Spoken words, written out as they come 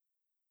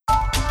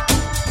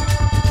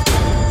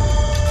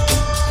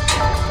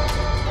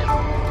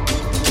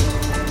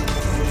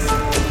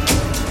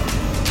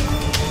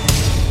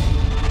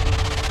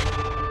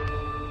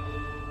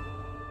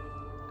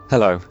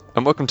Hello,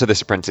 and welcome to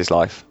This Apprentice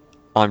Life.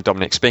 I'm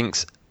Dominic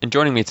Spinks, and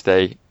joining me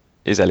today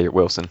is Elliot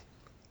Wilson.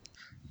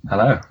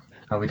 Hello,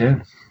 how are we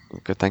doing?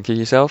 Good, thank you.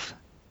 Yourself?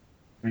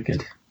 Very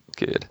good.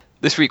 Good.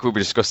 This week we'll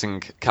be discussing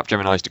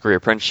Capgemini's degree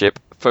apprenticeship,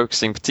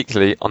 focusing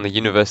particularly on the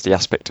university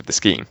aspect of the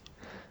scheme.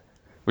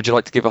 Would you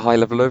like to give a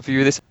high-level overview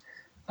of this?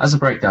 As a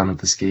breakdown of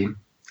the scheme,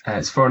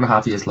 it's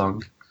 4.5 years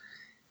long.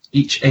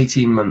 Each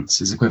 18 months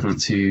is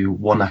equivalent to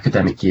one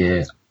academic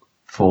year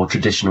for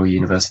traditional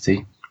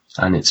university,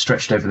 and it's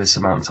stretched over this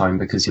amount of time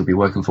because you'll be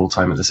working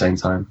full-time at the same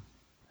time.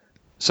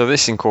 So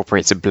this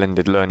incorporates a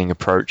blended learning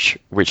approach,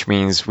 which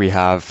means we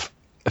have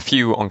a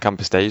few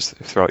on-campus days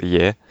throughout the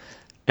year,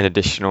 in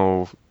addition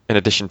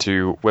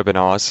to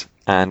webinars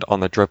and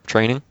on-the-job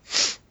training.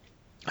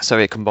 So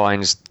it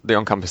combines the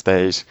on-campus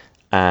days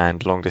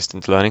and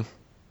long-distance learning.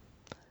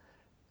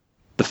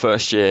 The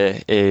first year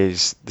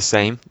is the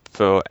same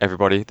for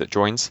everybody that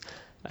joins.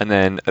 And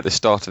then at the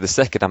start of the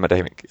second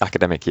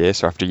academic year,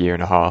 so after a year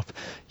and a half,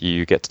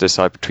 you get to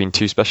decide between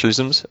two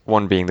specialisms,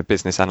 one being the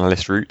business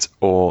analyst route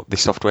or the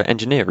software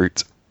engineer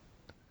route.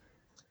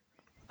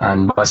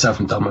 And myself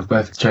and Dom have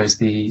both chose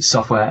the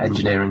software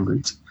engineering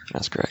route.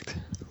 That's correct.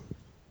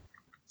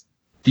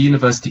 The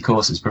university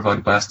course is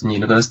provided by Aston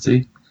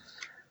University.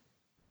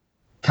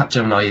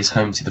 Capgemini is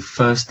home to the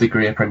first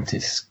degree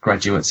apprentice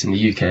graduates in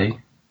the UK.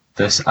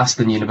 Thus,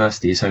 Aston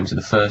University is home to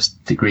the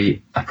first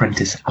degree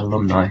apprentice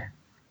alumni.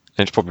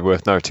 And it's probably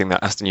worth noting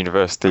that Aston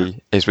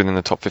University is within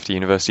the top 50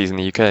 universities in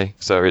the UK,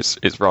 so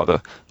it's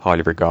rather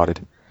highly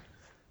regarded.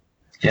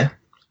 Yeah.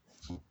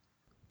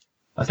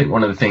 I think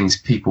one of the things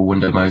people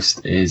wonder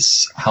most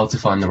is how to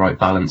find the right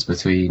balance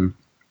between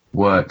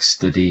work,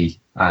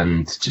 study,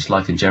 and just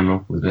life in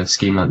general with a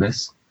scheme like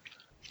this.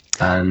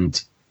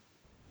 And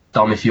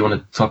Dom, if you want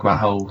to talk about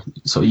how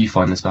sort of you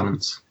find this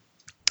balance.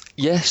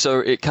 Yeah, so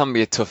it can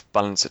be a tough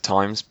balance at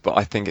times, but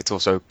I think it's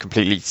also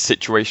completely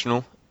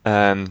situational.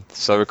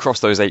 So across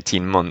those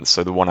 18 months,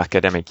 so the one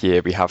academic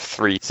year, we have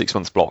 3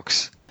 6-month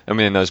blocks. And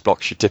within those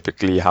blocks, you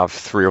typically have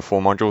 3 or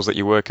 4 modules that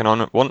you're working on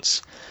at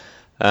once.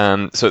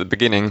 So at the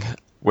beginning,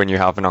 when you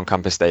have an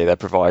on-campus day, they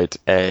provide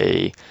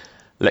a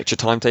lecture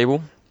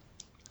timetable.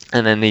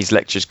 And then these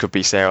lectures could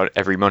be, say,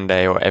 every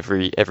Monday or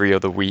every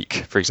other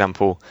week, for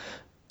example.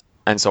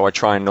 And so I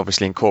try and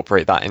obviously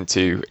incorporate that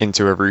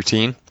into a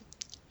routine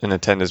and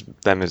attend as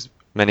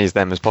many of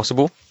them as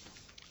possible.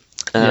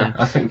 Yeah,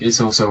 I think it's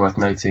also worth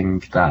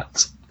noting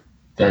that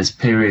there's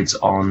periods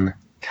on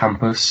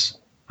campus,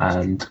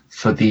 and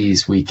for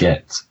these we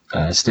get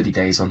study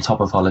days on top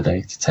of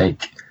holiday to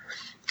take,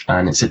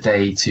 and it's a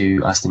day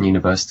to Aston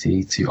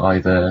University to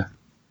either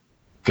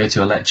go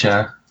to a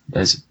lecture,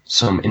 there's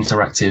some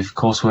interactive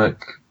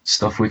coursework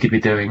stuff we could be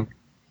doing.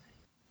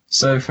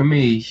 So for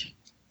me,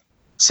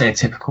 say a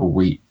typical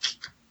week,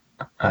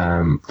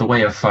 the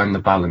way I find the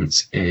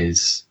balance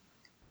is,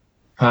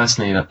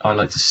 personally, I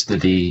like to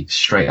study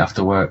straight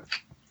after work.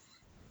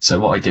 So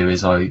what I do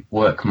is I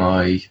work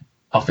my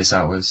office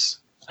hours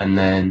and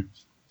then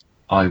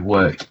I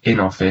work in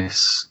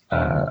office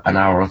an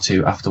hour or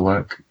 2 after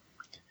work.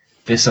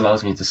 This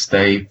allows me to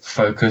stay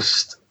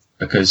focused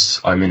because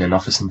I'm in an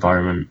office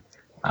environment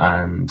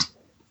and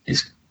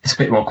it's a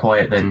bit more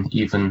quiet than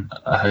even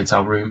a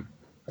hotel room.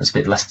 It's a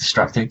bit less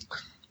distracting.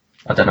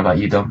 I don't know about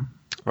you, Dom.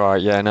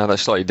 Right, yeah, no,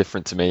 that's slightly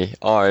different to me.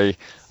 I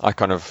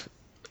kind of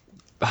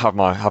have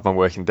my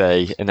working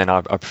day, and then I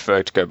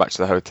prefer to go back to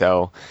the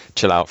hotel,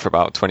 chill out for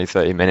about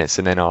 20-30 minutes,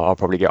 and then I'll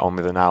probably get on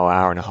with an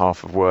hour and a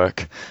half of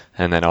work,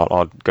 and then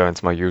I'll go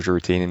into my usual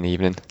routine in the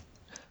evening.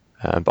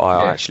 But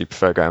I actually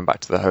prefer going back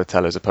to the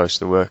hotel as opposed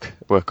to the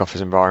work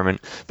office environment.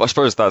 But I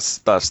suppose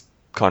that's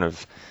kind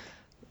of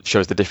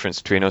shows the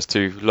difference between us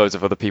two. Loads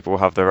of other people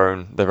have their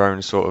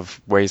own sort of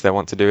ways they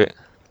want to do it.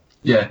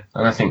 Yeah,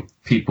 and I think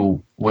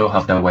people will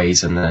have their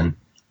ways, and then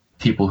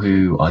people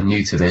who are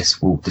new to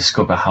this will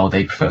discover how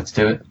they prefer to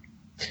do it.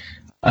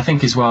 I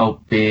think as well,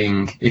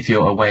 if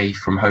you're away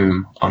from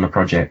home on a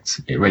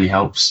project, it really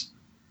helps,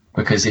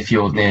 because if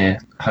you're near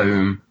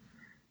home,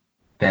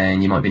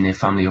 then you might be near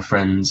family or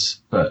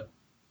friends, but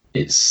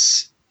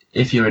if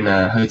you're in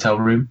a hotel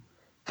room,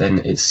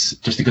 then it's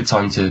just a good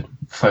time to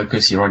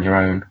focus. You're on your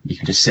own. You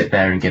can just sit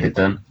there and get it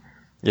done.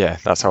 Yeah,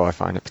 that's how I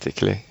find it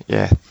particularly.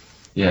 Yeah.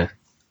 Yeah.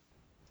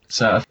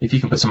 So if you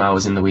can put some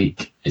hours in the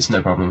week, it's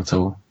no problem at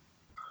all.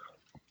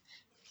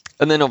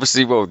 And then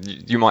obviously, well,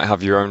 you might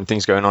have your own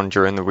things going on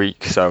during the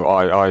week. So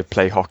I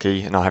play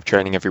hockey and I have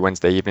training every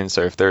Wednesday evening.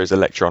 So if there is a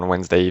lecture on a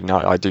Wednesday evening,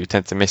 I do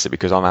tend to miss it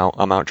because I'm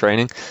out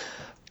training.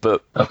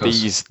 But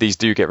these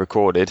do get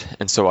recorded,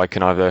 and so I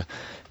can either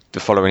the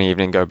following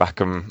evening go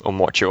back and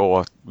watch it,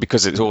 or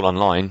because it's all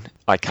online,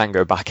 I can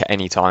go back at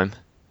any time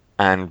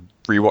and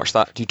rewatch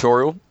that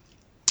tutorial.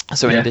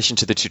 So in addition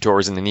to the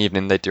tutorials in the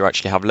evening, they do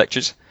actually have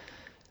lectures,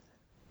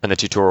 and the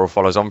tutorial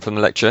follows on from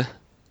the lecture.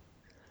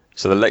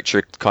 So the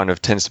lecture kind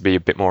of tends to be a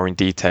bit more in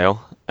detail,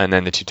 and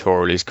then the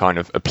tutorial is kind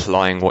of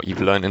applying what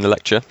you've learned in the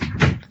lecture.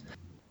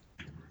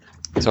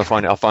 So I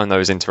find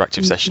those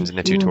interactive sessions in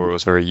the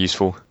tutorials very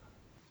useful.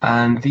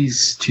 And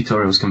these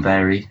tutorials can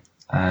vary.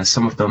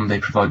 Some of them, they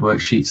provide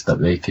worksheets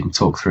that they can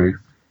talk through.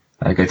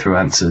 go through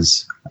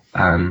answers,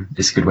 and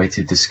it's a good way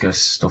to discuss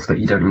stuff that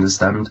you don't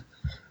understand.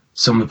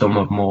 Some of them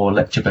are more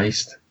lecture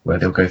based, where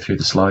they'll go through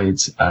the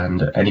slides,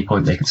 and at any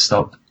point they can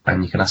stop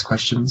and you can ask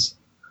questions.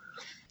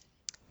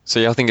 So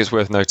yeah, I think it's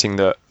worth noting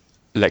that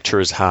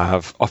lecturers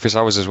have office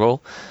hours as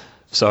well.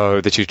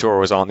 So the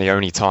tutorials aren't the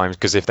only times,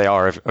 because if they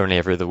are only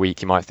every other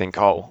week, you might think,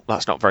 oh,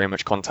 that's not very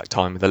much contact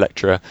time with the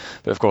lecturer.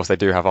 But of course, they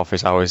do have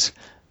office hours,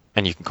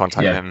 and you can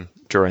contact them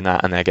during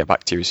that, and they'll get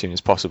back to you as soon as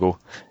possible.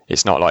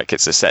 It's not like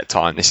it's a set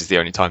time. This is the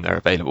only time they're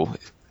available.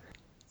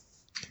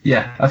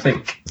 Yeah, I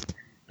think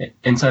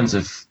in terms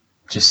of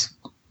just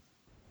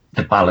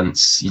the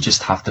balance, you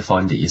just have to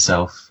find it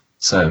yourself.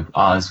 So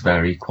ours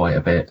vary quite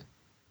a bit.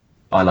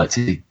 I like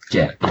to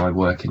get my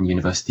work in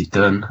university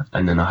done,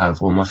 and then I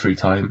have all my free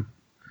time.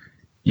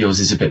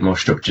 Yours is a bit more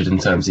structured in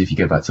terms of if you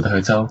go back to the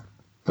hotel.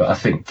 But I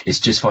think it's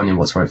just finding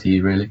what's right for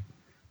you, really.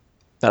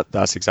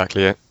 That's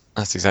exactly it.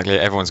 That's exactly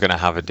it. Everyone's going to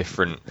have a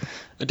different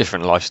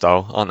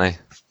lifestyle, aren't they?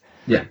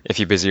 Yeah. If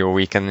you're busy all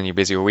weekend, then you're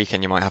busy all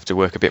weekend. You might have to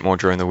work a bit more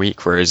during the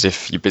week. Whereas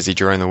if you're busy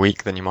during the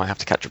week, then you might have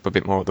to catch up a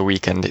bit more at the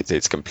weekend.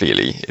 It's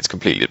completely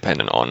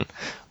dependent on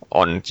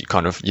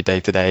kind of your day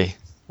to day,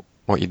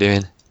 what you're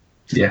doing.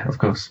 Yeah, of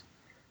course.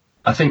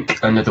 I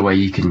think another way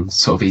you can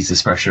sort of ease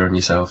this pressure on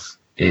yourself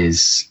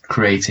is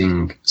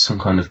creating some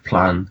kind of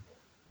plan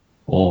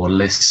or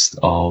list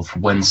of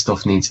when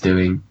stuff needs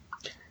doing,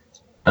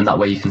 and that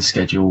way you can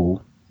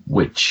schedule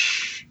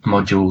which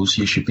modules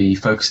you should be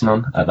focusing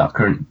on at that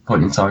current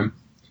point in time.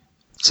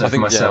 So I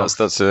think myself,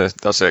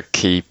 that's a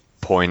key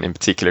point in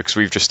particular, because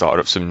we've just started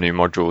up some new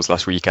modules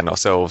last weekend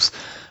ourselves.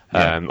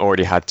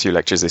 Already had 2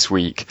 lectures this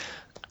week,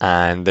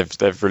 and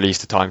they've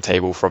released a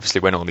timetable for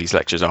obviously when all these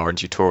lectures are and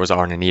tutorials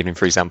are in an evening,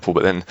 for example.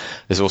 But then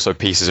there's also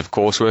pieces of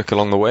coursework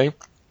along the way.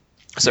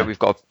 So we've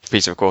got a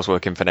piece of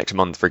coursework in for next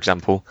month, for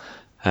example.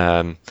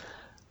 And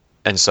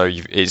so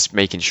it's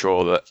making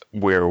sure that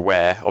we're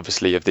aware,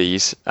 obviously, of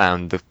these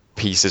and the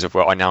pieces of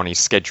what I now need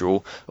to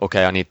schedule.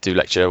 Okay, I need to do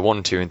lecture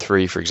 1, 2, and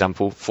 3, for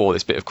example, for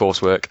this bit of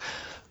coursework.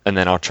 And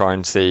then I'll try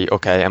and see,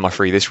 okay, am I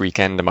free this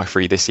weekend? Am I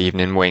free this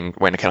evening? When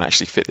can I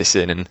actually fit this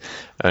in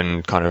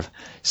and kind of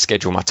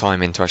schedule my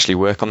time in to actually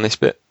work on this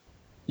bit?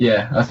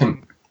 Yeah, I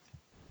think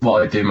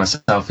what I do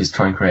myself is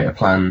try and create a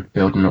plan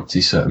building up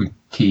to certain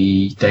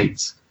key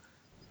dates.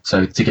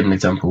 So to give an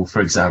example,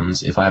 for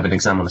exams, if I have an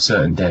exam on a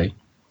certain day,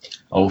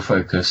 I'll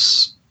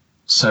focus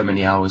so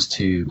many hours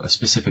to a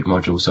specific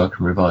module so I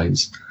can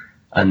revise.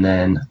 And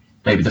then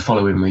maybe the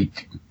following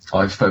week,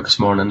 I focus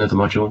more on another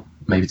module,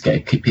 maybe to get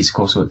a piece of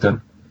coursework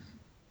done.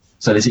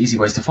 So there's easy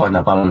ways to find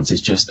that balance.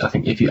 It's just, I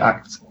think, if you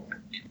act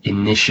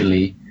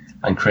initially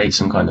and create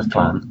some kind of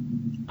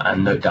plan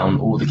and note down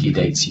all the key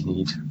dates you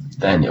need,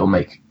 then it'll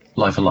make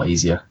life a lot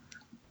easier.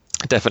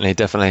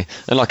 Definitely.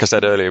 And like I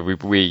said earlier,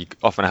 we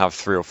often have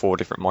 3 or 4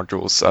 different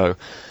modules. So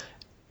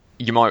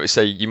you might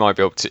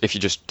be able to, if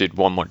you just did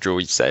one module,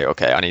 you'd say,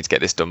 okay, I need to get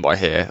this done by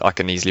here. I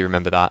can easily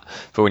remember that.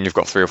 But when you've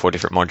got 3 or 4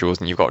 different modules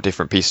and you've got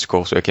different pieces of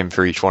coursework in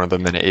for each one of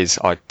them, then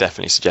I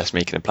definitely suggest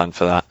making a plan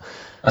for that.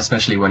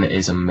 Especially when it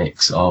is a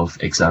mix of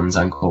exams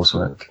and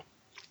coursework.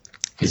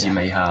 Because you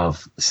may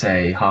have,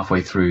 say,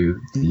 halfway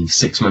through the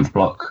 6-month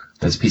block,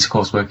 there's a piece of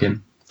coursework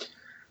in.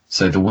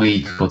 So the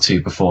week or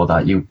 2 before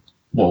that, you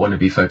will want to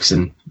be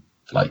focusing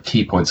like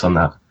key points on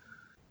that.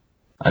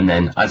 And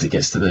then as it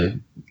gets to the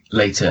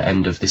later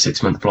end of the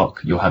 6-month block,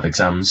 you'll have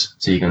exams.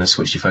 So you're going to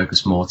switch your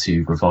focus more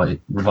to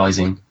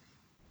revising.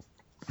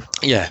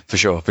 Yeah, for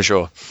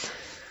sure.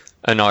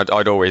 And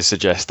I'd always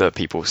suggest that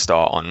people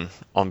start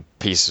on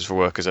pieces of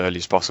work as early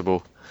as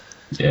possible.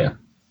 Yeah.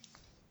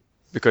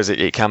 Because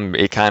it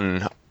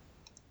can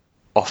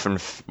often,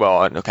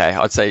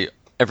 I'd say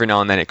every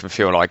now and then it can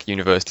feel like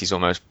university's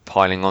almost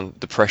piling on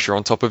the pressure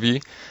on top of you.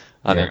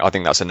 I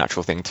think that's a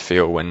natural thing to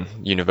feel when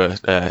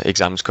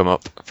exams come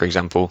up, for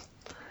example.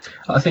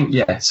 I think,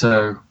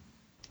 so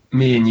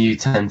me and you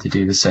tend to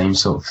do the same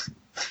sort of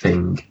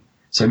thing.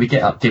 So we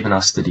get up given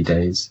our study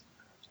days,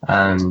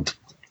 and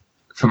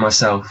for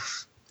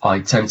myself, I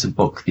tend to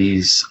book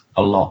these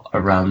a lot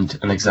around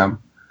an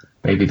exam,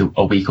 maybe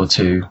a week or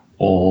 2,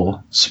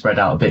 or spread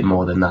out a bit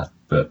more than that,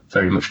 but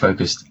very much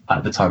focused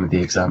at the time of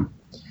the exam.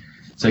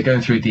 So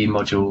going through the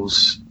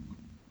modules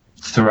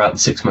throughout the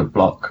 6-month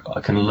block,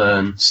 I can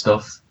learn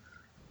stuff.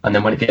 And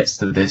then when it gets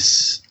to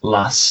this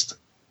last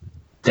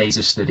days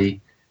of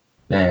study,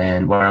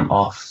 then where I'm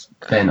off,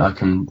 then I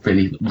can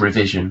really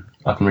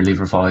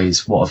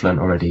revise what I've learned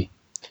already.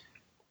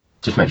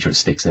 Just make sure it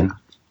sticks in.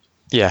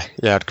 Yeah,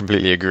 I'd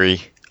completely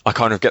agree. I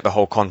kind of get the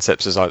whole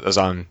concepts as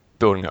I'm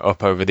building it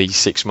up over these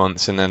 6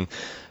 months, and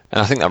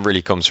I think that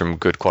really comes from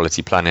good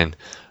quality planning,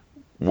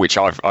 which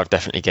I've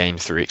definitely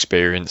gained through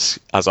experience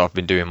as I've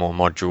been doing more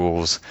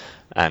modules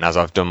and as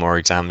I've done more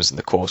exams and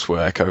the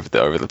coursework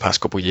over the past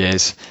couple of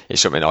years.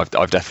 It's something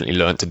I've definitely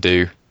learned to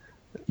do.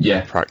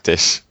 Yeah,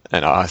 practice.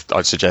 And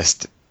I'd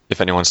suggest,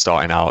 if anyone's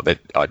starting out, that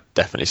I'd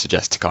definitely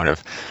suggest to kind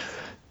of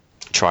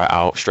try it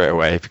out straight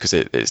away, because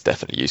it's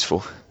definitely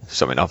useful.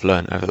 Something I've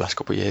learned over the last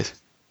couple of years.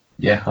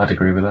 Yeah, I'd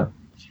agree with that.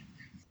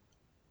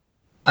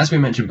 As we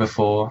mentioned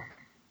before,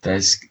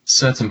 there's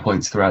certain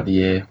points throughout the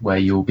year where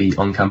you'll be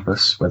on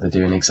campus, whether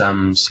doing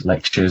exams,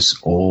 lectures,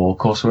 or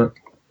coursework.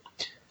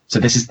 So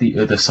this is the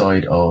other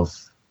side of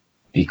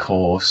the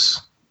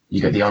course.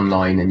 You get the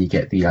online and you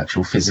get the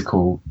actual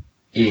physical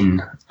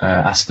in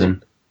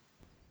Aston.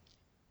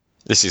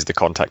 This is the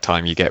contact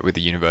time you get with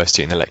the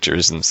university and the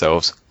lecturers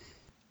themselves.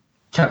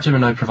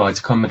 Capgemini provides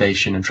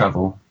accommodation and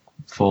travel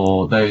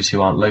for those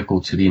who aren't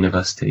local to the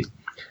university.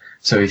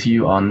 So if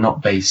you are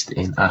not based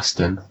in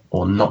Aston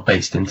or not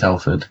based in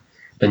Telford,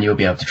 then you'll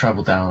be able to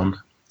travel down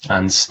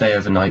and stay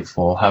overnight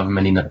for however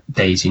many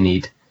days you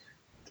need.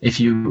 If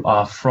you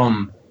are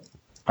from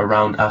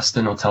around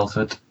Aston or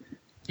Telford,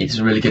 it's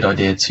a really good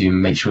idea to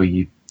make sure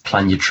you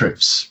plan your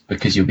trips,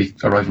 because you'll be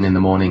arriving in the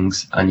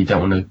mornings and you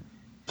don't want to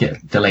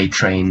get delayed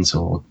trains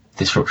or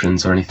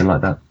disruptions or anything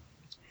like that.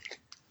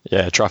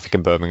 Yeah, traffic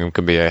in Birmingham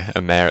can be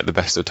a mare at the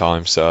best of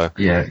times, so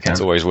yeah, it can.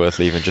 It's always worth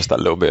leaving just that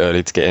little bit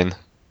early to get in,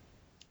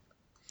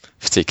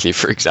 particularly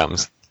for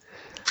exams.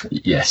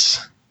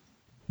 Yes,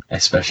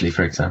 especially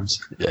for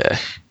exams. Yeah.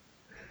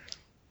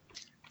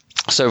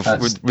 So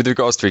with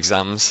regards to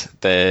exams,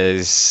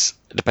 there's,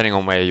 depending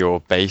on where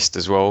you're based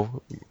as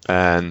well,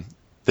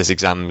 there's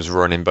exams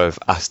run in both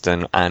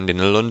Aston and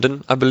in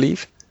London, I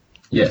believe.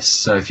 Yes,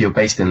 so if you're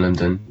based in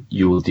London,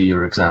 you will do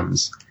your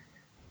exams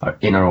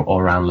in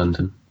or around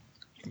London.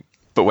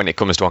 But when it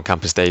comes to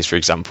on-campus days, for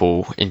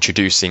example,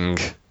 introducing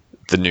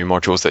the new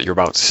modules that you're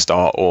about to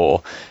start,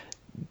 or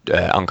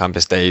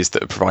on-campus days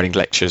that are providing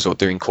lectures or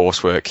doing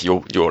coursework,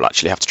 you'll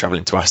actually have to travel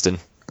into Aston.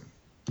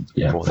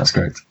 Yeah, that's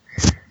correct.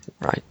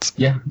 Right.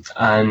 Yeah,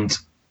 and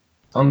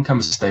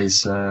on-campus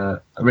days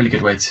are a really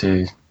good way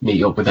to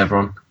meet up with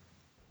everyone.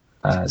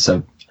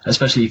 So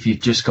especially if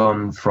you've just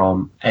gone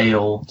from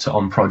AIL to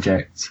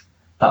on-project,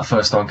 that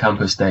first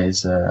on-campus day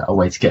is a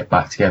way to get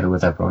back together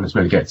with everyone. It's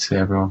really great to see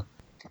everyone.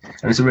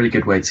 And it's a really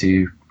good way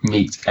to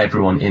meet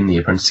everyone in the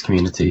apprentice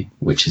community,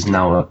 which is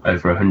now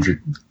over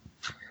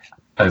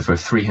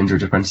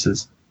 300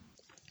 apprentices.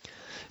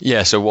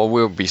 Yeah, so while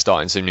we'll be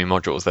starting some new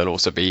modules, there'll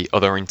also be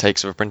other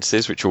intakes of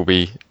apprentices which will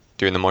be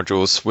doing the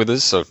modules with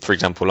us. So, for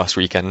example, last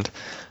weekend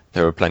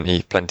there were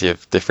plenty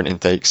of different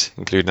intakes,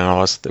 including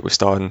ours, that were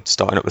starting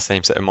up the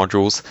same set of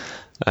modules,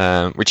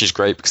 which is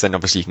great because then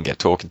obviously you can get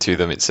talking to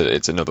them. It's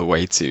another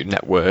way to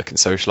network and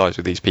socialise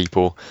with these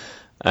people.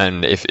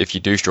 And if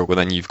you do struggle,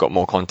 then you've got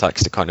more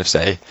contacts to kind of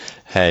say,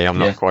 hey, I'm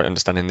not quite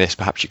understanding this,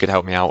 perhaps you could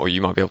help me out, or you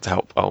might be able to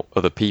help out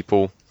other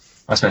people.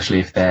 Especially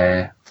if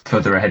they're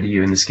further ahead of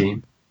you in the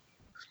scheme.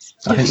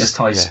 I think this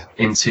ties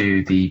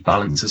into the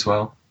balance as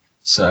well.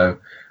 So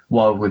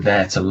while we're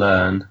there to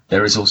learn,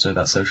 there is also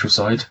that social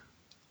side.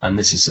 And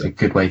this is a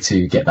good way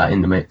to get that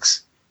in the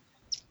mix.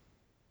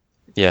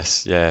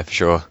 Yes, yeah, for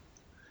sure.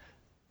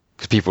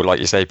 Because people, like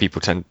you say, people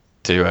tend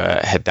to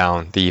head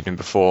down the evening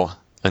before.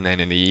 And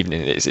then in the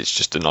evening, it's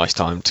just a nice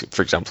time to,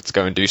 for example, to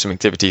go and do some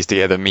activities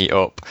together, meet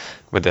up,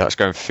 whether that's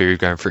going for food,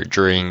 going for a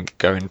drink,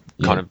 going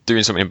kind of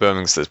doing something in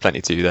Birmingham, so there's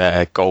plenty to do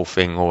there,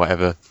 golfing or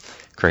whatever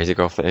crazy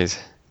golf that is.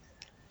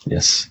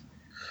 Yes.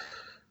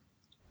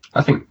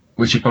 I think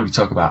we should probably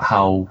talk about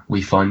how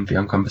we find the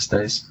on-campus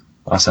days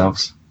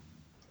ourselves.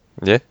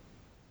 Yeah.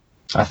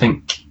 I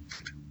think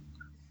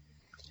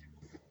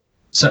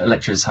certain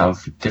lecturers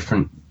have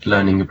different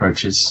learning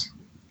approaches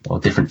or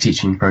different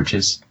teaching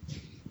approaches.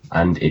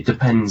 And it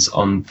depends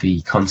on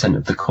the content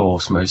of the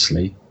course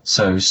mostly.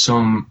 So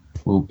some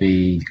will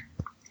be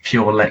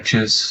pure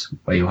lectures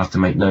where you'll have to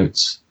make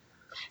notes.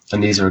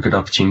 And these are a good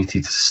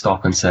opportunity to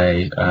stop and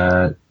say,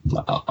 I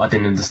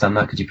didn't understand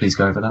that. Could you please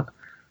go over that?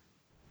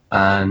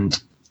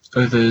 And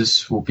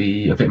others will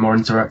be a bit more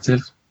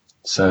interactive.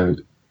 So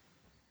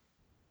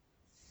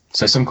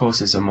some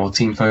courses are more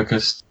team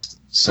focused.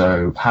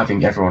 So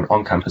having everyone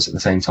on campus at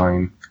the same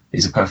time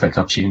is a perfect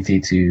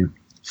opportunity to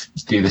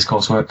do this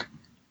coursework.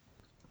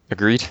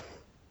 Agreed.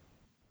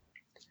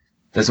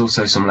 There's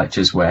also some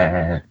lectures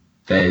where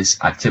there's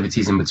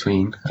activities in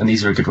between, and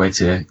these are a good way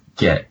to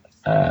get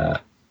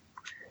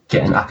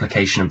an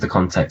application of the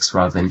context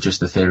rather than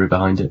just the theory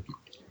behind it.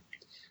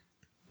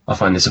 I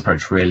find this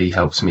approach really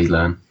helps me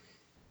learn.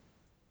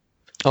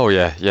 Oh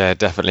yeah,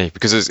 definitely.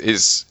 Because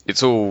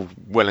it's all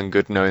well and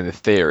good knowing the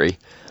theory,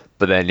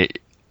 but then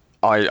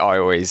I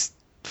always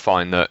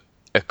find that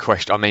a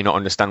question, I may not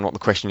understand what the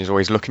question is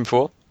always looking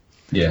for.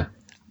 Yeah.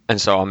 And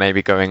so I may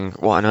be going,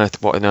 what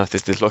on earth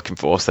is this looking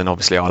for? So then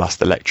obviously I'll ask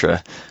the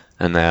lecturer,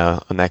 and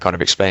they're kind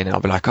of explaining. I'll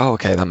be like, oh,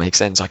 okay, that makes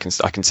sense. I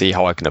can see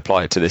how I can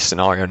apply it to this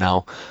scenario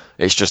now.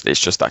 It's just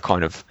that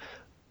kind of,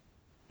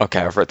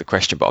 okay, I've read the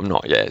question, but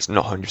it's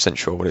not 100%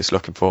 sure what it's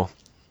looking for.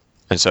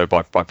 And so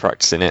by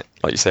practicing it,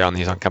 like you say, on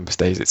these on-campus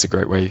days, it's a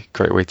great way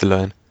to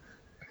learn.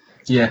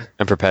 Yeah.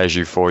 And prepares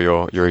you for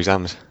your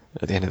exams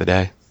at the end of the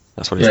day.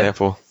 That's what it's there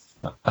for.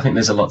 I think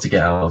there's a lot to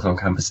get out of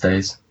on-campus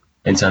days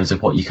in terms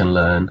of what you can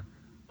learn.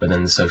 But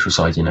then the social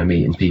side,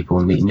 meeting people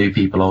and meeting new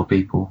people, old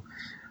people.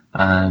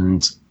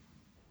 And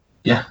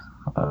yeah,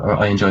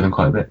 I enjoy them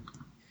quite a bit.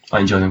 I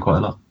enjoy them quite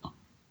a lot.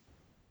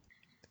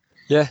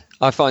 Yeah,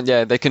 I find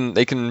they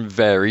can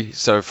vary.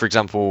 So, for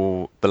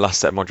example, the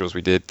last set of modules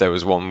we did, there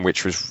was one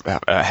which was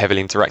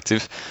heavily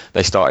interactive.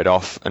 They started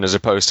off, and as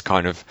opposed to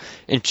kind of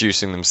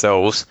introducing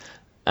themselves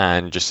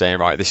and just saying,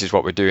 right, this is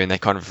what we're doing, they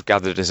kind of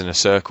gathered us in a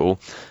circle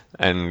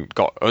and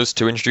got us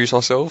to introduce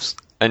ourselves.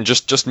 And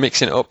just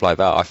mixing it up like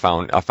that, I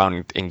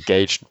found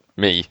engaged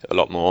me a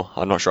lot more.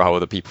 I'm not sure how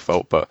other people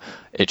felt, but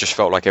it just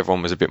felt like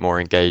everyone was a bit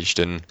more engaged,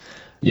 and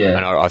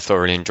Yeah, I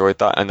thoroughly enjoyed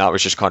that. And that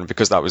was just kind of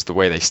because that was the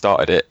way they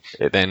started it.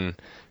 It then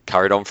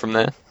carried on from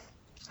there.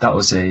 that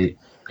was a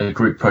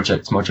group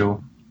project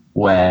module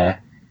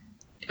where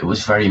it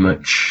was very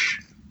much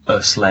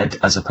us led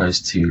as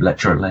opposed to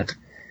lecturer led.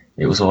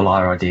 It was all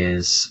our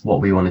ideas,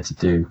 what we wanted to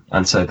do,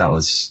 and so that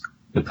was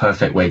the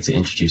perfect way to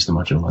introduce the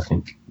module, I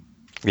think.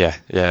 Yeah,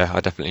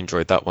 I definitely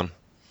enjoyed that one.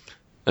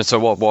 And so,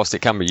 whilst it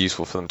can be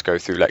useful for them to go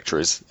through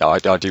lecturers, I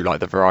do like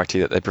the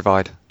variety that they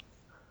provide.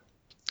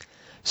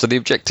 So the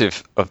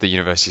objective of the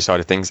university side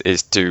of things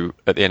is to,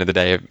 at the end of the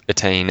day,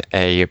 attain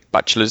a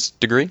bachelor's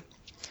degree.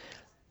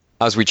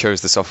 As we chose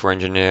the software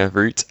engineer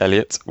route,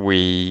 Elliot,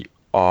 we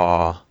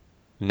are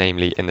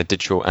namely in the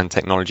digital and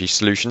technology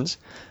solutions,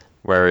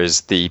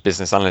 whereas the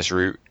business analyst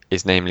route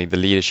is namely the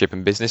leadership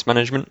and business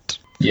management.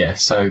 Yeah,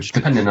 so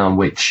depending on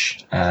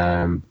which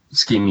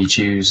scheme you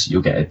choose,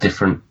 you'll get a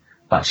different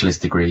bachelor's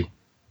degree.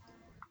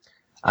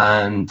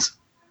 And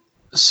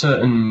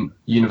certain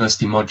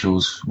university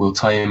modules will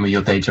tie in with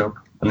your day job,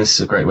 and this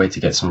is a great way to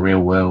get some real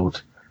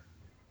world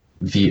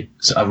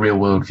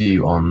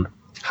view on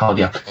how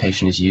the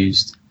application is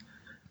used.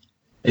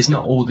 It's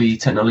not all the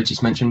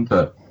technologies mentioned,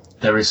 but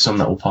there is some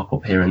that will pop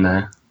up here and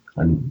there,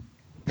 and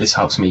this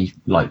helps me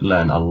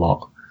learn a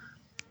lot.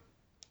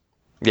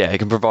 Yeah, it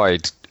can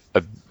provide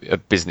a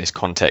business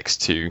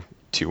context to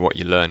what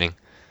you're learning.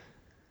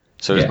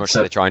 So as much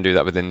as they try and do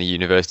that within the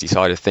university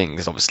side of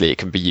things, obviously it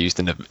can be used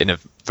in a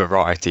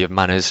variety of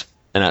manners,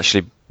 and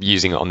actually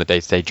using it on the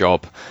day-to-day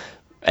job,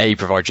 A,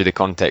 provides you the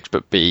context,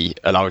 but B,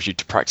 allows you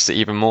to practice it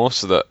even more,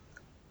 so that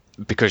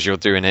because you're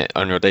doing it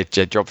on your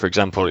day-to-day job, for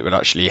example, it would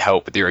actually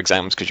help with your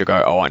exams, because you'll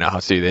go, oh, I know how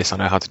to do this, I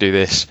know how to do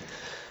this,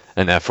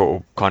 and therefore it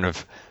will kind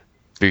of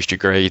boost your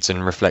grades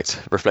and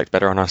reflect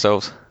better on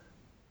ourselves.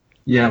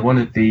 Yeah, one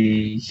of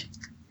the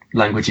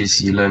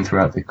languages you learn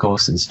throughout the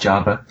course is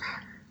Java,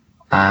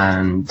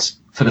 and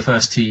for the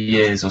first 2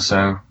 years or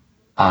so,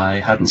 I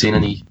hadn't seen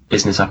any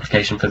business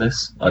application for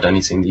this. I'd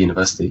only seen the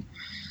university.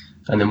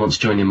 And then once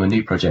joining my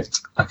new project,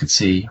 I could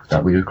see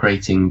that we were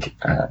creating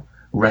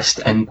REST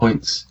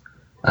endpoints,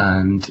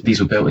 and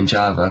these were built in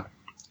Java.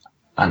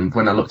 And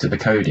when I looked at the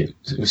code, it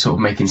was sort of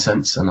making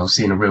sense, and I was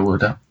seeing a real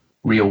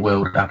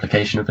world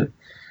application of it.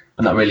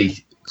 And that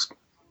really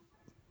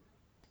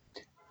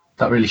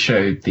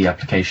showed the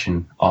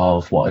application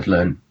of what I'd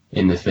learned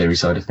in the theory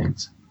side of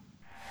things.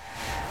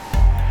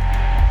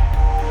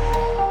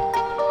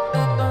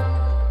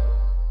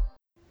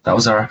 That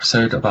was our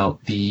episode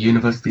about the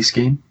university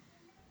scheme.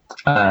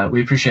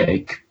 We appreciate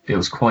it. It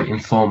was quite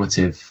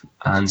informative.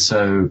 And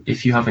so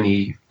if you have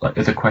any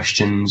other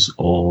questions,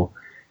 or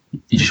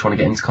you just want to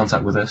get into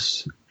contact with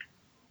us,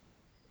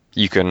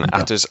 you can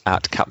at us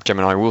at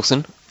Capgemini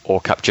Wilson or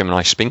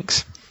Capgemini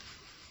Spinks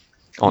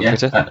on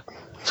Twitter.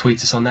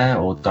 Tweet us on there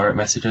or direct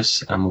message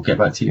us, and we'll get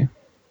back to you.